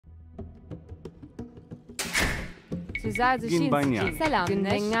Ginbanyan. Selam.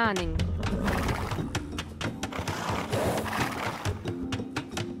 Ginbenganing.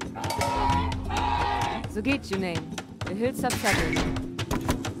 So geht Junain. The hills of Sabin.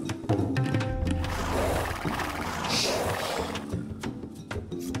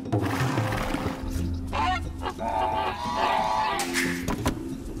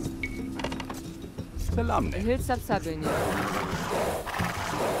 Selam The ne? hills of Sabin.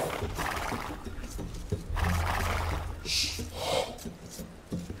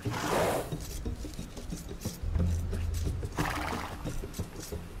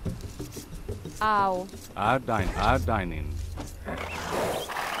 Ow. Ardinin.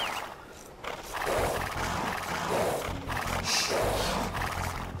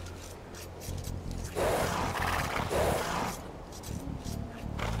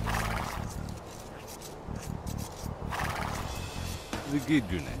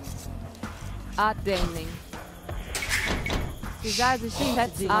 Zigidune. Outdaining. Güzel bir şey.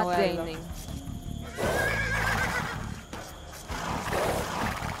 Outdaining.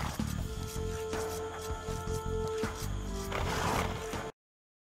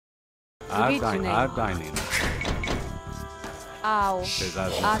 Ardinin. Ow.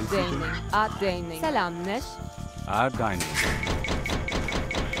 Outdaining. Selam Neş. Ardinin.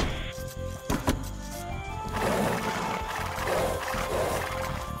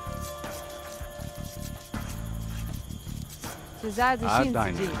 Güzel bir şey.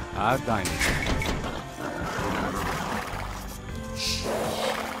 Ardinin.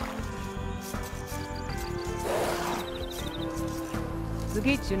 So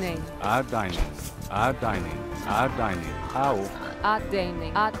geht Junain. Ardinin. Au.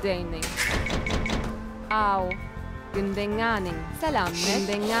 Outdaining. Ow. Ginbenganing. Selam Neş.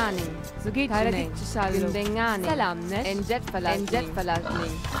 Ginbenganing. So geht Junain. Ginbenganing. Selam Neş. Enjet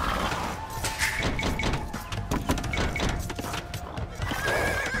verlassen.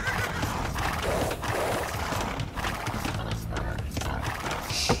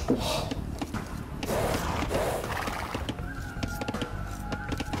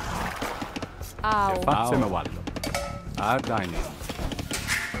 Ow. Fatseme wallo. Ardinin.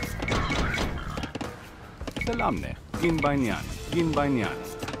 Selam ne? Ginbanyan.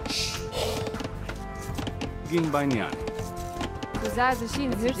 Güzel bir şey.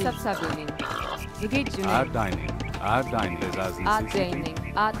 Hills of Sabin. So geht Junain. Ardinin.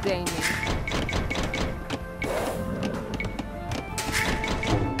 Outdaining.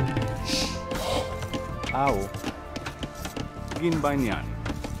 Au. Ginbanyan.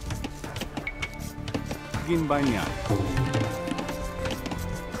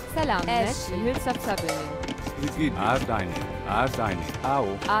 Selam Neş. Hills of Sabin. Ardinin. Au.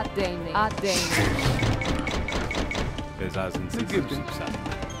 Outdaining. Bezazen Zigibsen.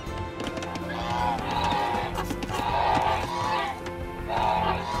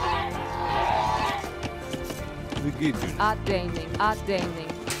 Zigidune.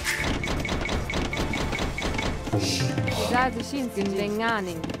 Outdaining. Güzel bir şey.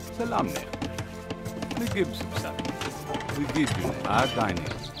 Ginbenganing. Selam ne? Zigibsen. Zigidune. Ardinin.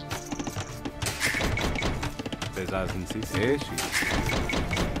 Bezazen Eşi.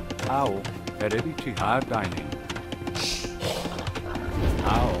 Au. Eredici Ardinin.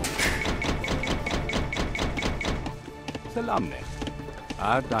 Au. Selam ne?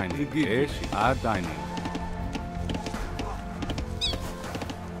 Ardinin. Eşi. Ardinin.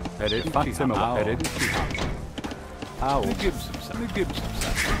 Eredici. Au. Zigibsen.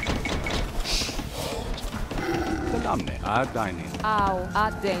 Selam ne? Ardinin.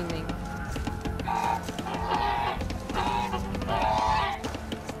 Outdaining.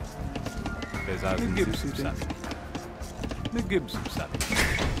 Bezazen Gibson.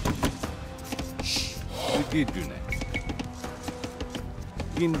 Zigidune.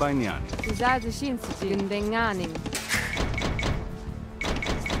 Ginbanyan. Güzel bir şey. Ginbenganing.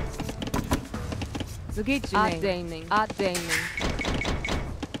 So geht Junain. Outdaining.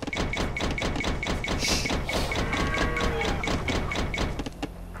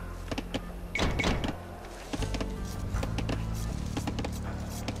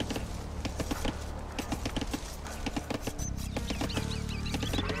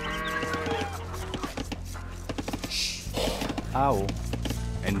 Au.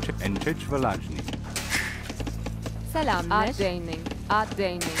 Enchech Velajni. Selam Neş.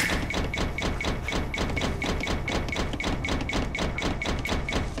 Outdaining.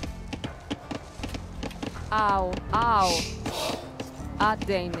 Ow.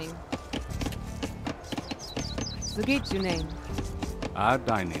 Outdaining. So geht Junain.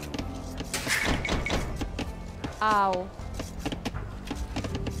 Ardinin. Ow.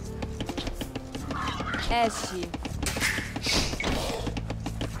 Eşi.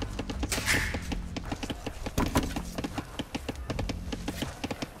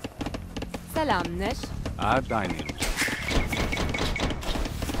 Selam neş. Adaynin.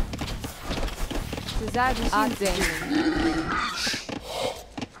 Güzel bir şey.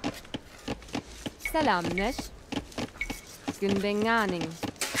 Selam neş. Gündenganing.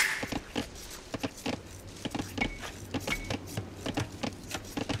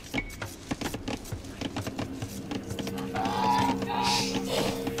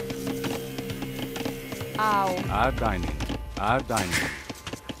 Aoe. Adaynin. Adaynin.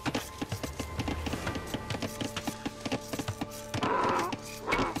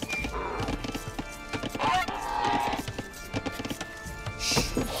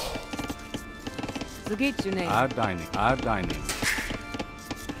 So geht Junay. Adaynin. Adaynin.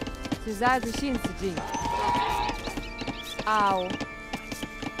 Güzel bir şey. Aoe.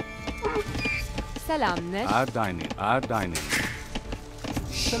 Selam neş. Adaynin. Adaynin.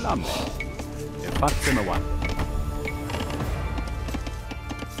 Selam. Efatsene wan.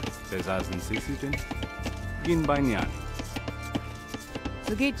 Sezazın sesitin. Gin banyan.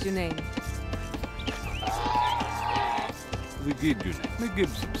 So geht Junay. Wie geht you? Ne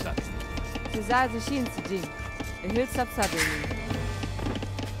gibt's psat. Güzel bir şey. Erhöht Sabsabenin.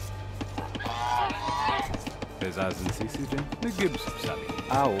 Sezazın sesitin. Ne gibt's psat.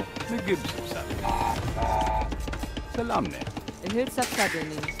 Ao. Ne gibt's psat. Selam ne. Erhöht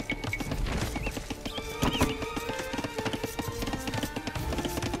Sabsabenin.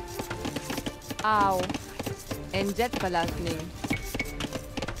 Aoe. Enjet Palasning.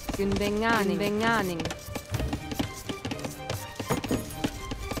 Gündenganing.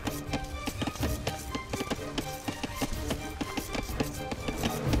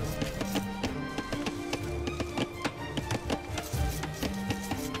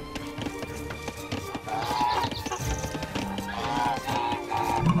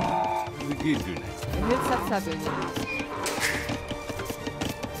 Wie geht you? Erhöht Sabsabenin.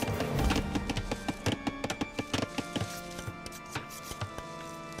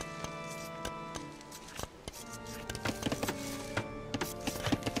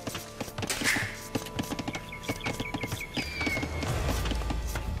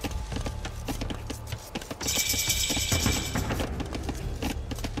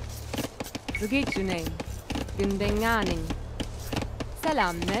 So geht Junay. Gündenganing.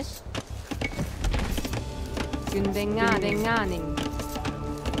 Selam neş. Gündenganing.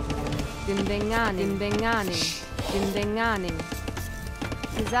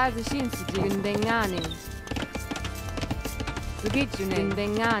 Güzel bir şey. Gündenganing. So geht Junay.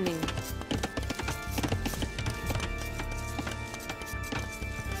 Gündenganing.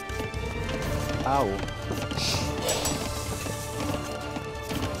 Ao.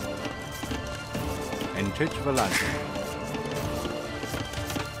 Enchech Velazquez.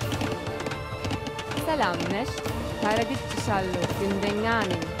 Selam neş. Karagit Çişallo.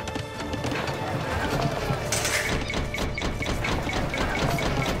 Gündenganing.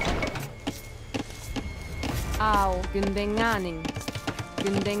 Aoe. Gündenganing.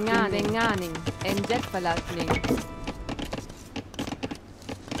 Enjet Palasning.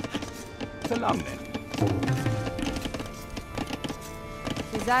 Selam ne.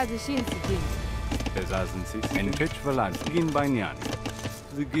 Güzel bir şey. Sezazın sesitin. Enchech Velazquez. Gin banyan.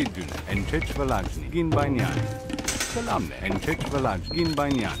 Wie geht you? Enchech Velazquez. Gin banyan. Selam ne. Enchech Velazquez. Gin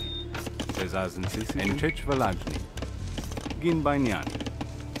banyan. Sezazın sesitin. Enchech Velazquez. Gin banyan.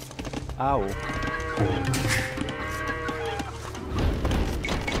 Ao.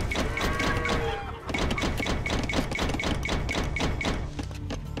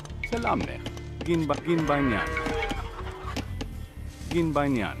 Selam ne. Gin banyan. Gin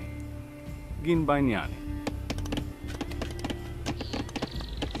banyan.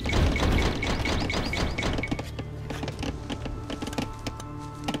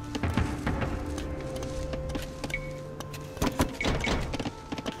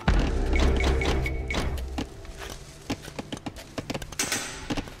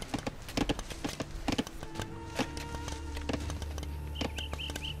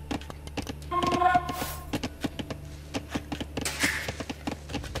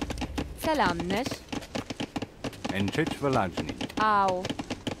 Selam neş. Enchech Velazquez. Aoe.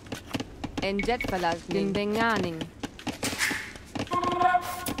 Enjet Palasning. Gündenganing.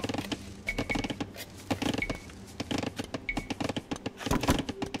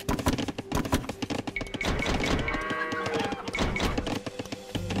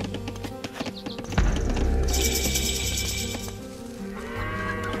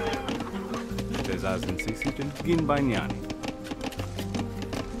 Sezazın sesitin. Gin banyan.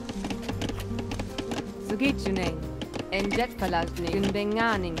 So geht Junay. Enjet Palasning.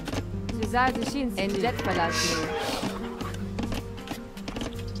 Gündenganing. Güzel bir şey. Enjet Palasning.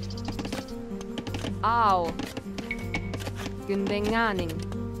 Ao. Gunbenganing.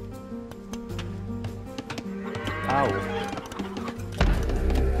 Ao.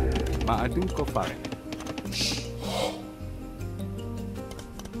 Maading Kofare.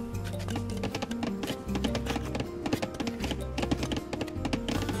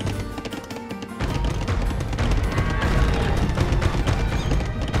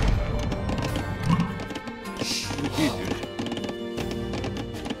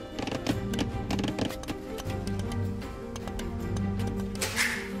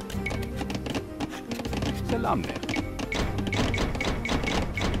 Selamne.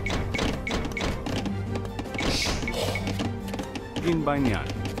 Ginbanyan.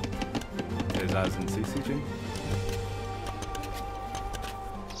 Bezazen Sisijin.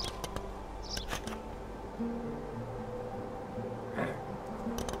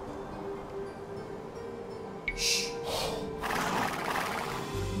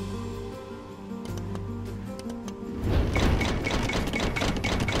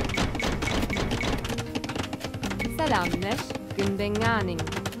 Selamneş. Gunbenganing.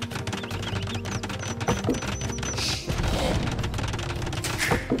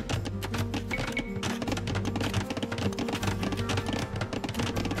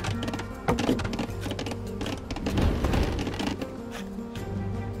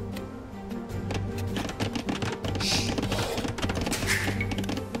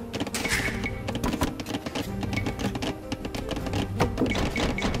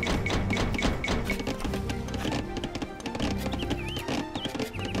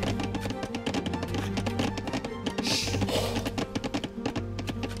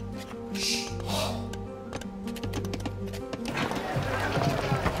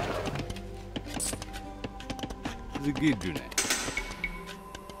 Zigidune.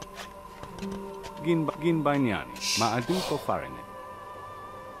 Ginbanyani. Maading Kofarene.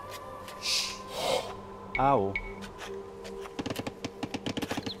 Ao.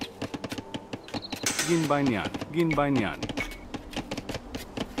 Ginbanyani. Ginbanyani.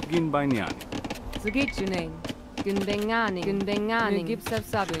 Ginbanyani. Zugitjuning. Gunbenganing. Gunbenganing.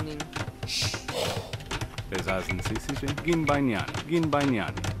 Gipsabsabuning. Bezazen Sisijin. Ginbanyani.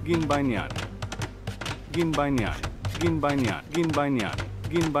 Ginbanyani. Ginbanyani. Ginbanyani. Ginbanyani. Ginbanyani.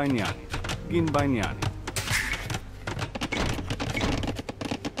 Ginbanyani. Ginbanyani.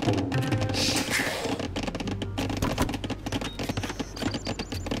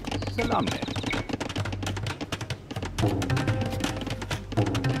 Selamne.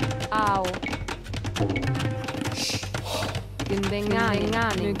 Ao.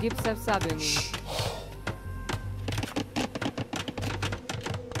 Gunbenganing. Gipsabsabuning.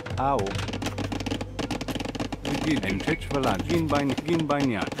 Ao. Entech Valan. Ginbanyani.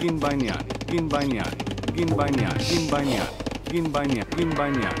 Ginbanyani. Ginbanyani. Ginbanyani. Ginbanyani. Ginbanyani. Ginbanyani.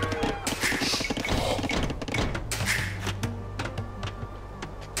 Ginbanyani.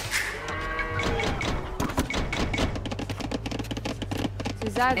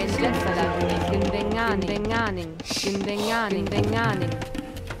 Gunbenganing. Gunbenganing. Gunbenganing.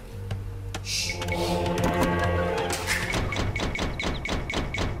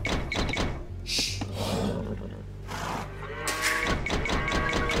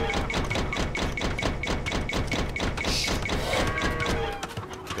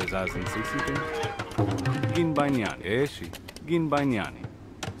 Bezazen Sisijin. Ginbanyani. Eshi. Ginbanyani.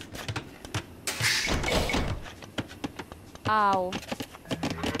 Ao.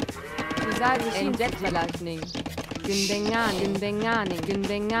 Enjetvalagning. Gunbenganing. Gunbenganing.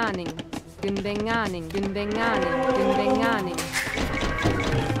 Gunbenganing. Gunbenganing. Gunbenganing. Gunbenganing.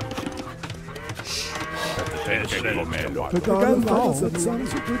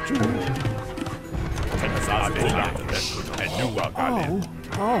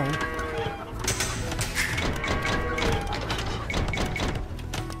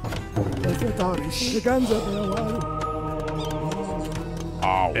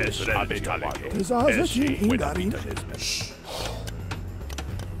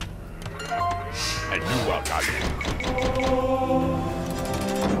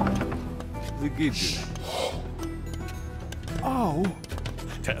 Zigidune.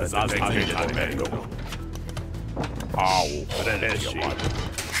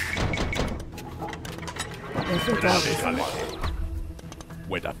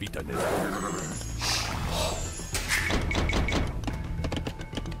 Au.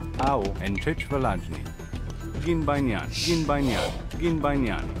 Ao. Entech Valajni. Ginbanyani. Ginbanyani.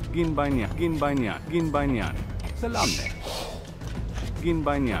 Ginbanyani. Ginbanyani. Ginbanyani. Ginbanyani. Selamne.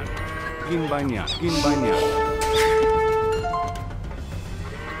 Ginbanyani. Ginbanyani. Ginbanyani.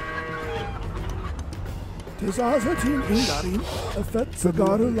 تزازتين إنارين أفت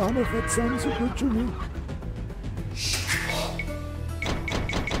سجار لام أفت سامس بجوني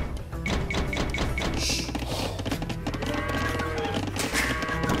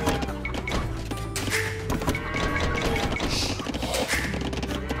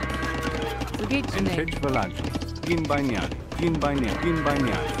Entech Velagini. Gin Bagnani. Gin Bagnani. Gin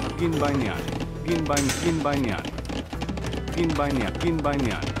Bagnani. Gin Bagnani. Gin Bagnani. Gin Bagnani. Gin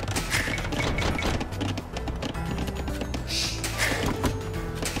Bagnani.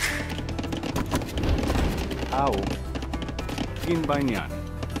 Ao. Gin Bagnani.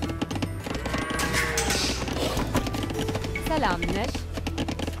 Salam Nesh.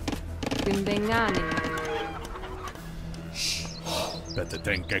 Gin Bagnani. Te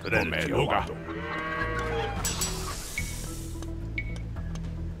tenke come luga.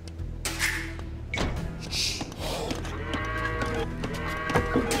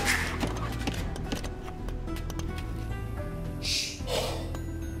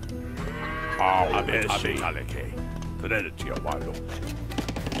 Abi aleke. Trinity a while.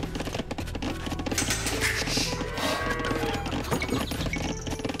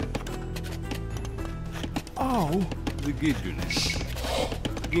 Ao The Gidune.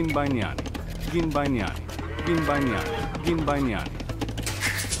 Gin Bagnani. Gin Bagnani. Gin Bagnani. Gin Bagnani.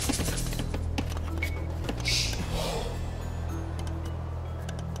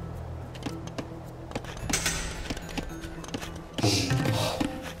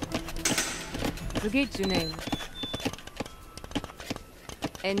 Vergeet je name.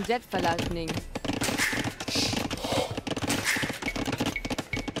 En jet verluidning.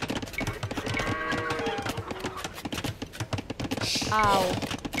 Au.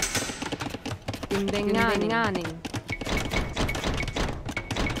 Gundenganing.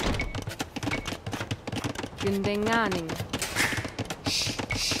 Gundenganing.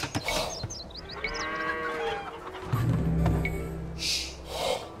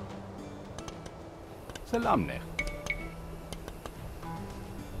 Salam Nech.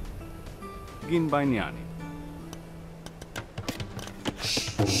 Gin Bagnani.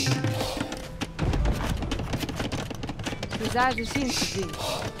 Visage zien.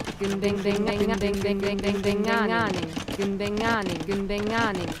 Gundenganing. Gundenganing. Gin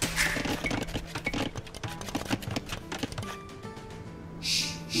Bagnani.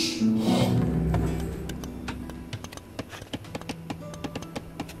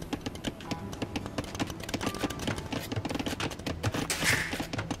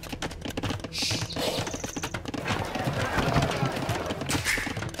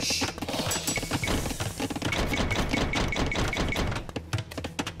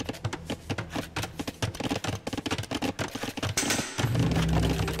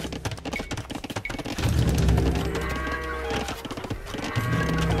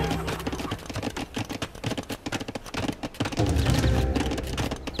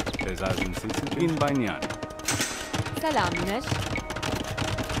 Salam Nesh.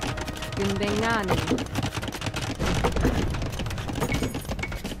 Gundenganing.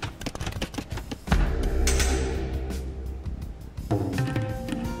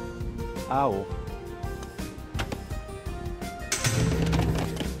 Ao.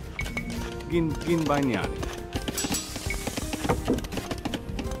 Gin Bagnani.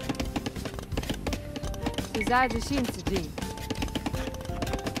 Visage zien.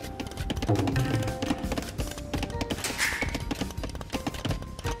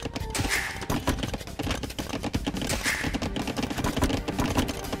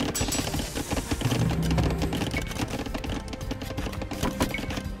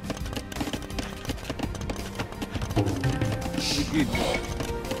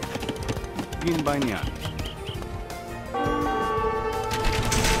 Gin Bagnani.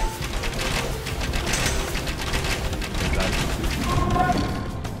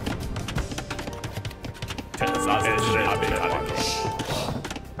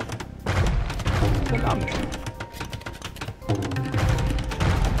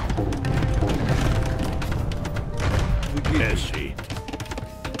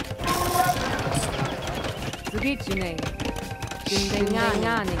 Vergeet je name.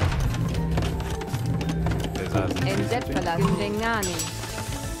 Gundenganing. En jet verluidning. Gundenganing.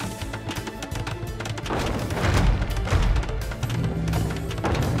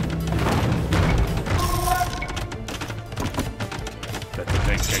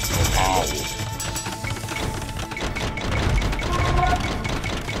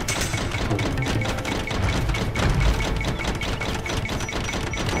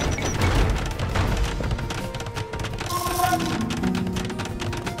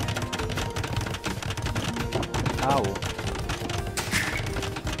 Ao.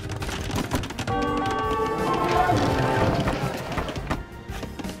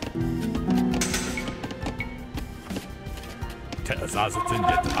 Tezazetin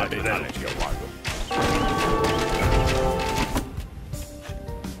yeteneği vardı.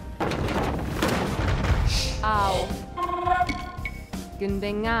 Ao.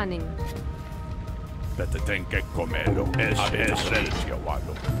 Gunbenganing. Betetenke komelo. Estrelcia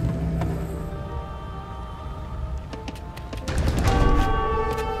vardı.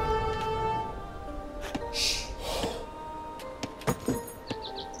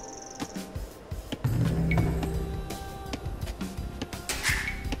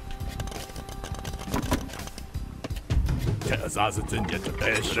 Tezazetin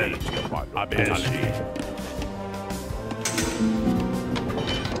yeteneği Estrelcia vardı. Abetali.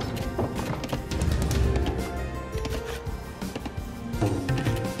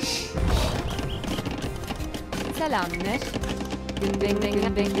 Selamlar.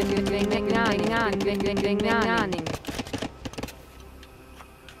 Gunbenganing.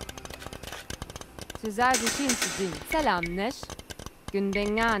 Sözler için sizin. Selamlar.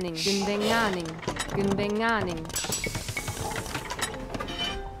 Gunbenganing.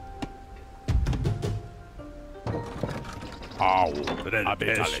 Aoe2.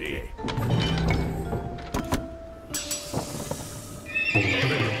 Abetali.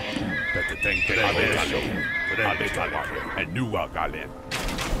 Betetenke abetali. Abetali. En nieuwe galen.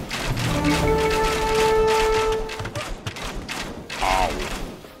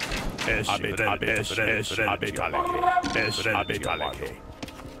 Abetali.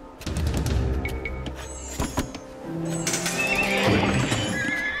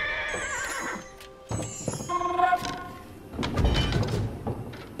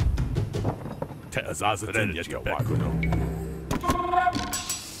 Tezazetin yeteneği vardı.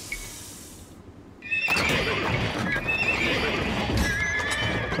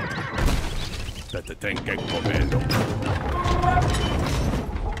 Betetenke komelo.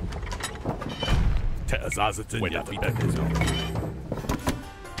 Tezazetin yeteneği vardı.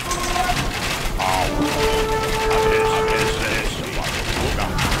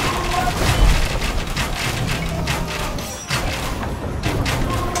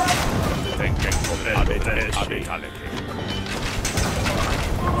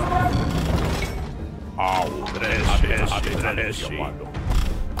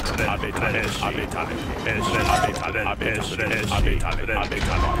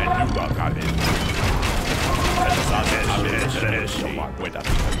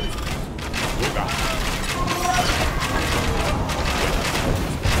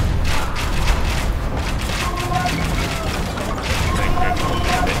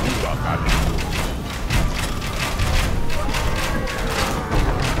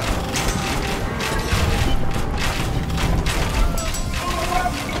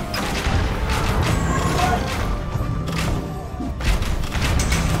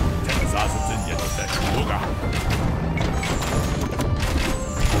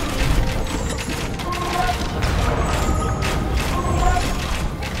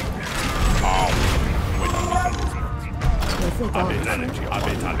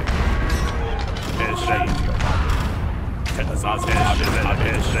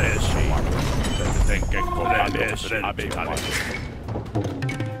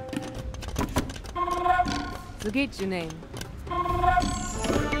 Forget your name.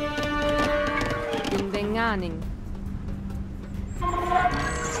 Gunbenganing.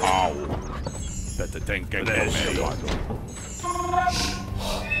 Betetenke komelo vardı.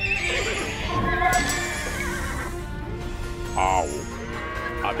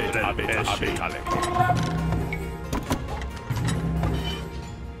 Abetali.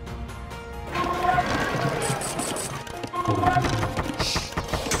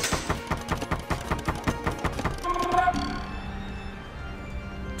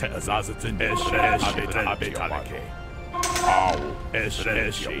 Tezazetin abetali.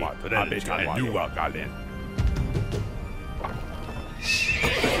 Estrelcia vardı. Abetali. En nieuwe galen.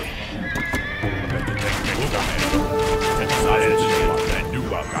 Betetenke komelo. Tezazetin vardı. En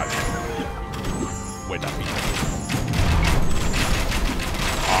nieuwe galen. Buena vida.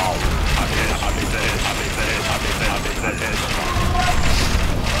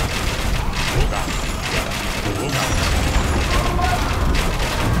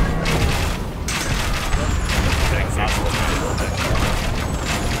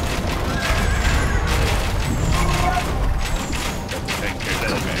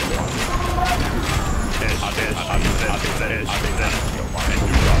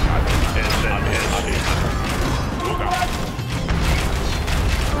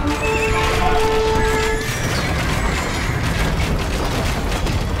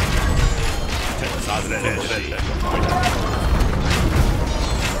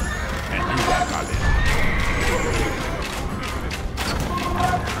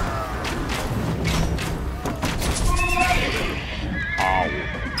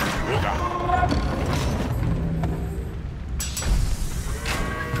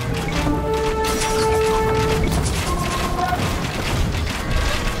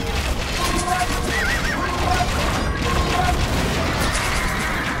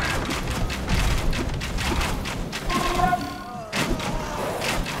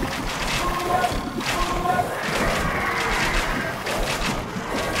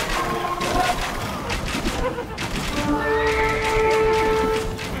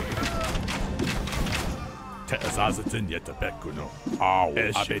 Asatin Yetabekuno. Ao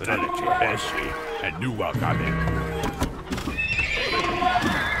Abetaleki Eshi and Nuwa Galen.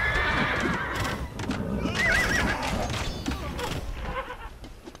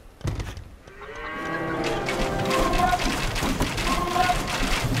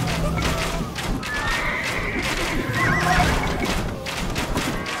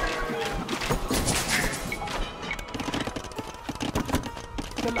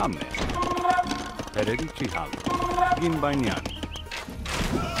 Salamne. Heredici Hal. Gin Banyan.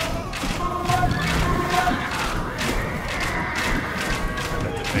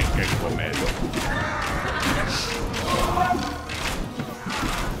 Tenke Comedo.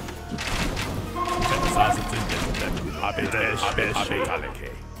 Asatin Yetabekuno. Abetaleki.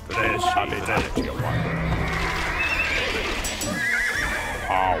 Fresh Abetaleki.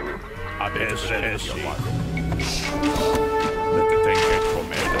 Ao Abetaleki. Tenke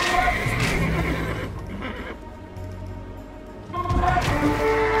Comedo.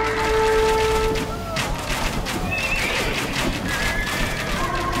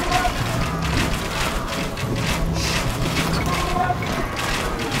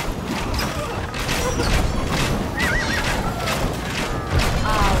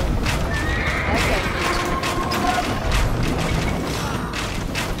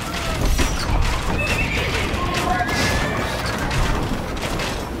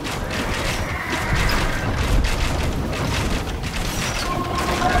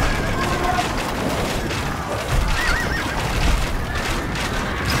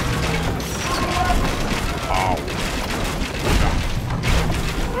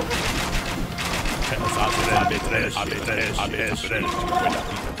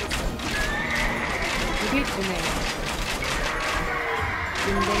 Giltune.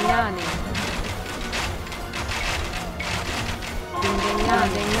 Indegnani.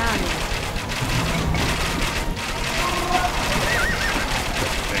 Indegnani.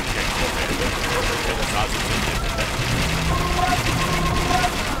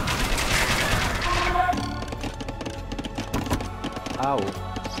 Ao.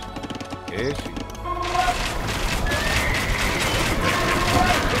 Eshi.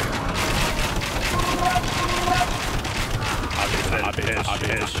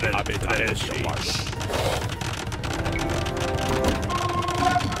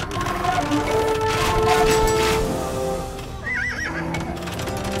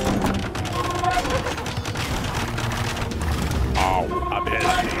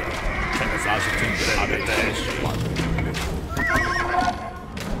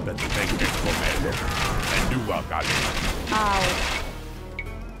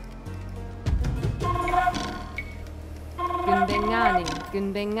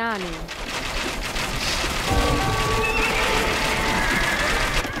 Gunbengani.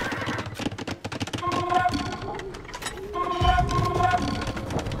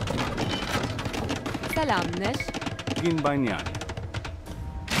 Salamnesh. Gin Banyan.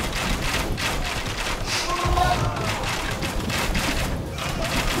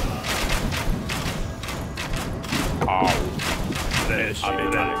 Ao Fresh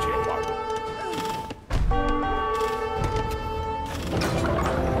Abetaleki.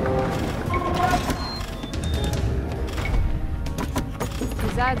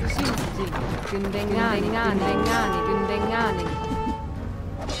 Güzel düşünce. Gündengani.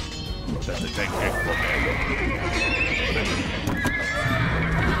 Tenke Comedo.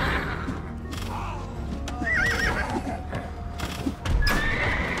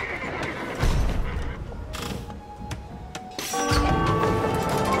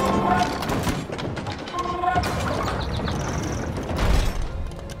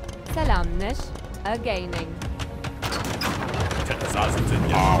 Salamnesh. Againing. Asatin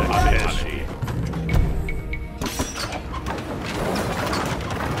Yetabekuno.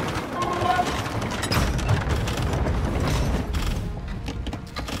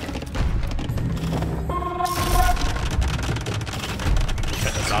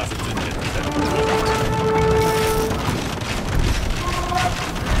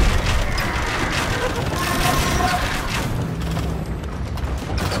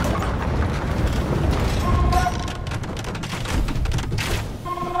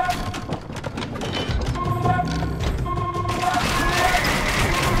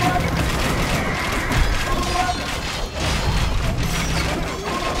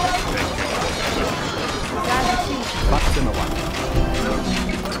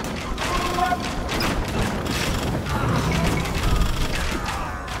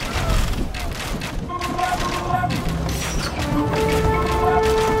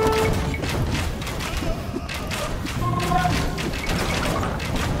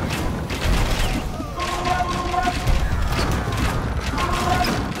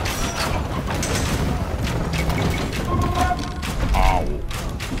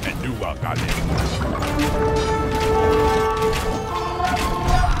 Nuwa Gale.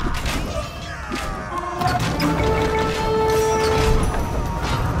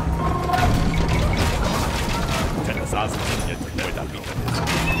 Teraz nie tylko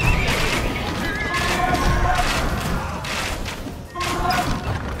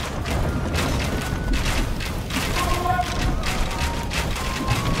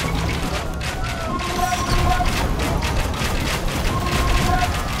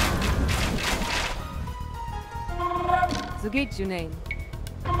Zugit Junain.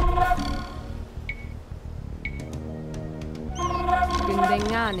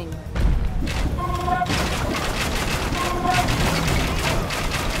 Gundenganing.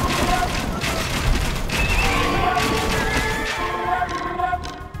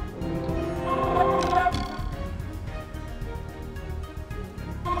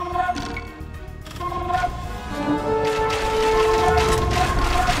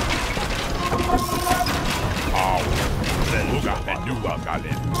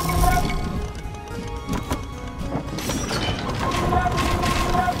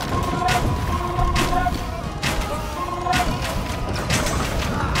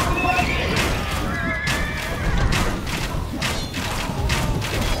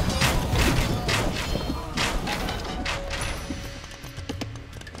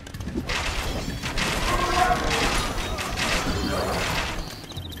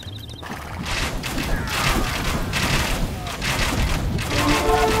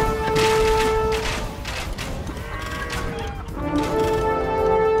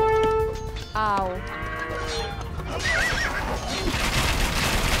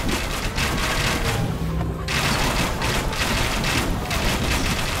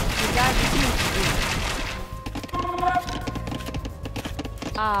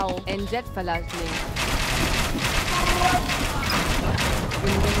 Aoe en jet verlaten.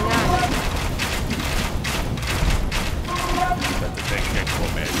 Gundenganing.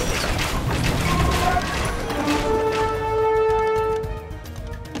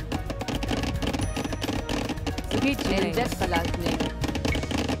 Zugit en jet verlaten.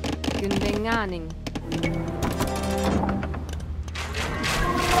 Gundenganing.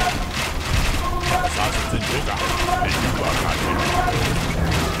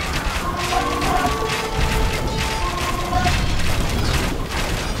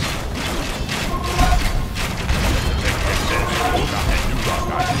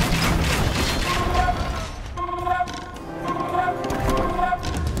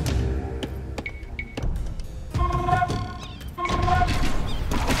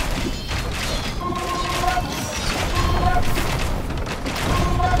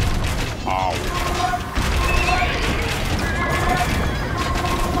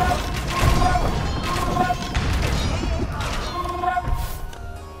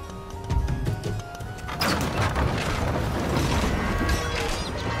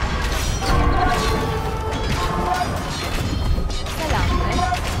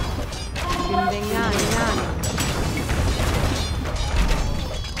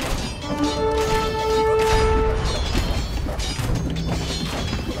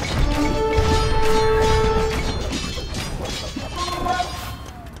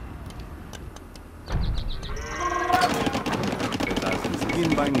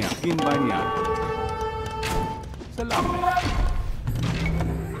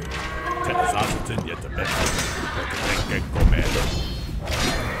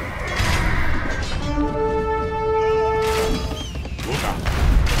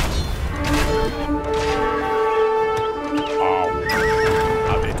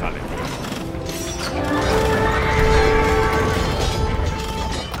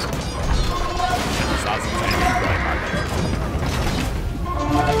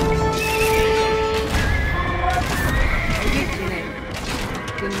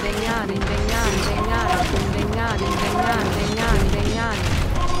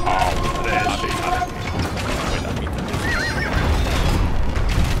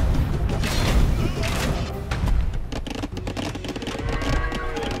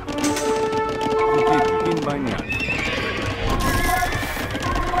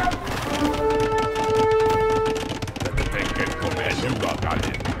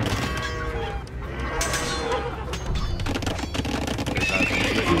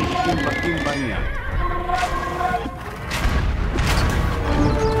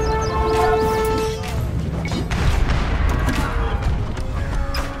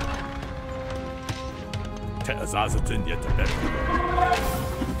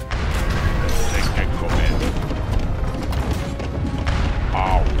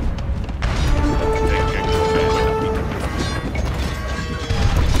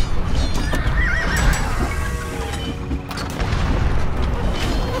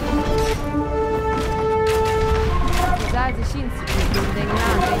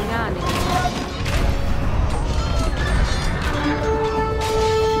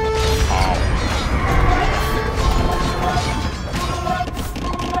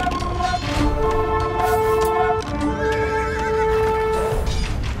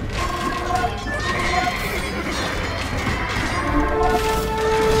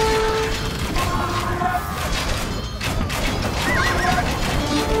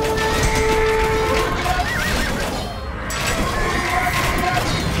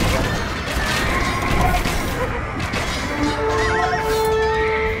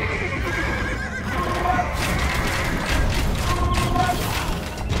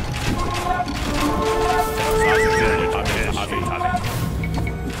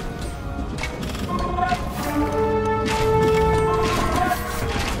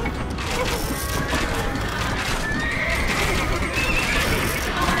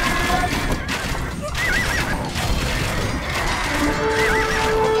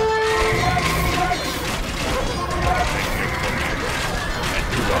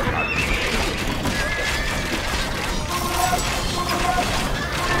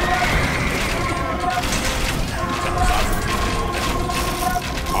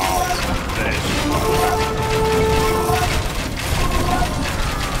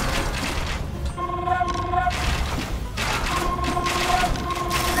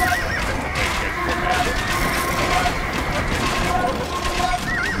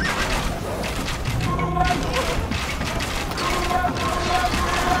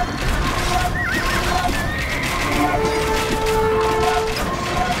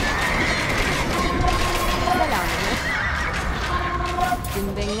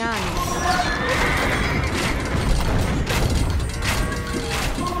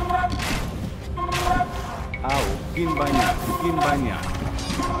 Ao, Ginbanyani.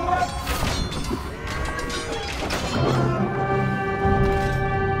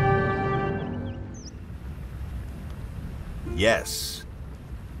 Yes.